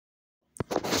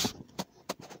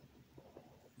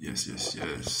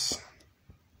Yes.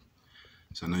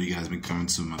 So I know you guys been coming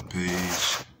to my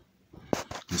page,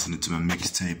 listening to my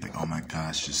mixtape, like, oh my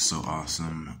gosh, it's so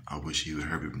awesome. I wish you would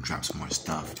hurry up and drop some more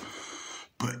stuff.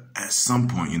 But at some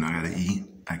point, I gotta eat.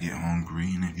 I get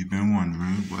hungry, and if you've been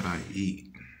wondering what I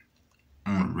eat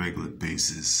on a regular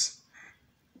basis,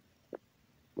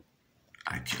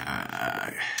 I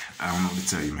don't know what to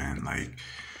tell you, man. Like,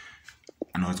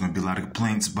 I know there's gonna be a lot of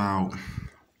complaints about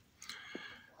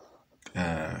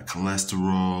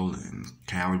cholesterol and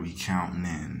calorie counting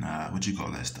and what you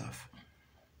call that stuff?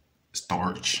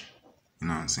 Starch. You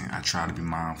know what I'm saying? I try to be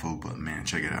mindful, but man,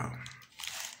 check it out.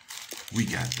 We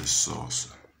got the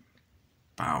sauce.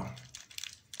 Wow.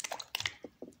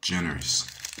 Generous.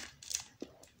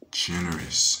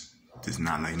 It's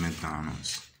not like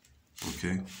McDonald's.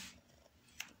 Okay?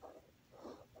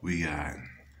 We got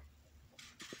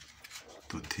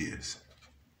tortillas.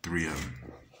 3 of them.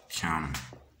 Count them.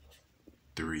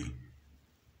 3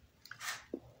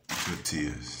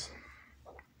 tortillas.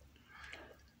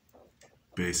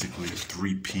 Basically a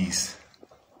 3-piece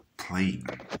plate.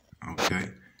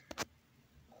 Okay?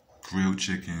 Grilled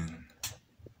chicken,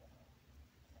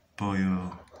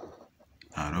 pollo,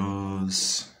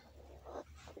 arroz,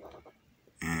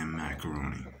 and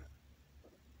macaroni.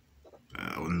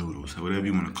 Or noodles, whatever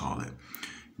you want to call it.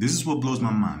 This is what blows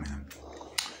my mind, man.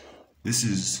 This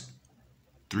is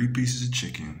 3 pieces of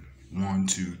chicken. 1,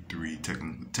 2, 3,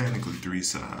 technically 3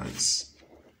 sides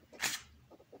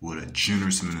with a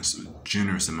generous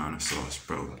amount of sauce,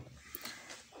 bro.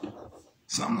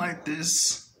 Something like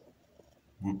this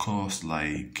would cost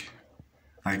like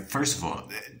first of all,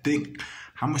 think,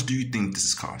 how much do you think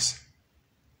this costs?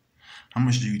 How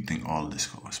much do you think all of this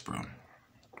costs, bro?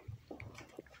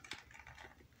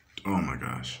 Oh my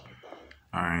gosh!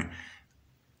 All right.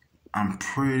 I'm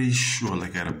pretty sure,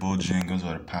 like at a Bojangles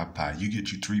or a Popeye, you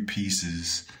get you 3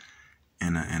 pieces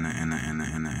in a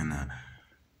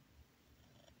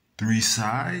 3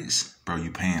 sides, bro.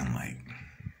 You paying like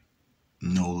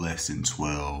no less than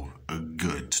 12, a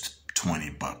good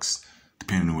 $20,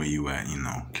 depending on where you at.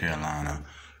 Carolina,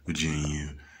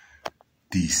 Virginia,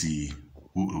 DC,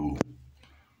 woo.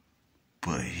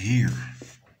 But here,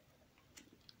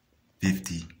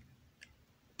 50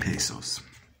 pesos.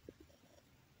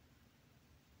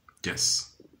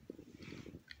 Yes,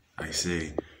 I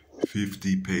say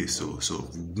 50 pesos. So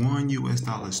 $1 US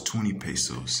is 20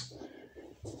 pesos.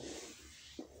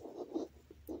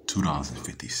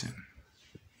 $2.50.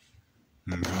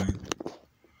 Okay,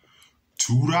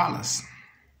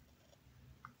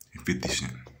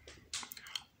 $2.50.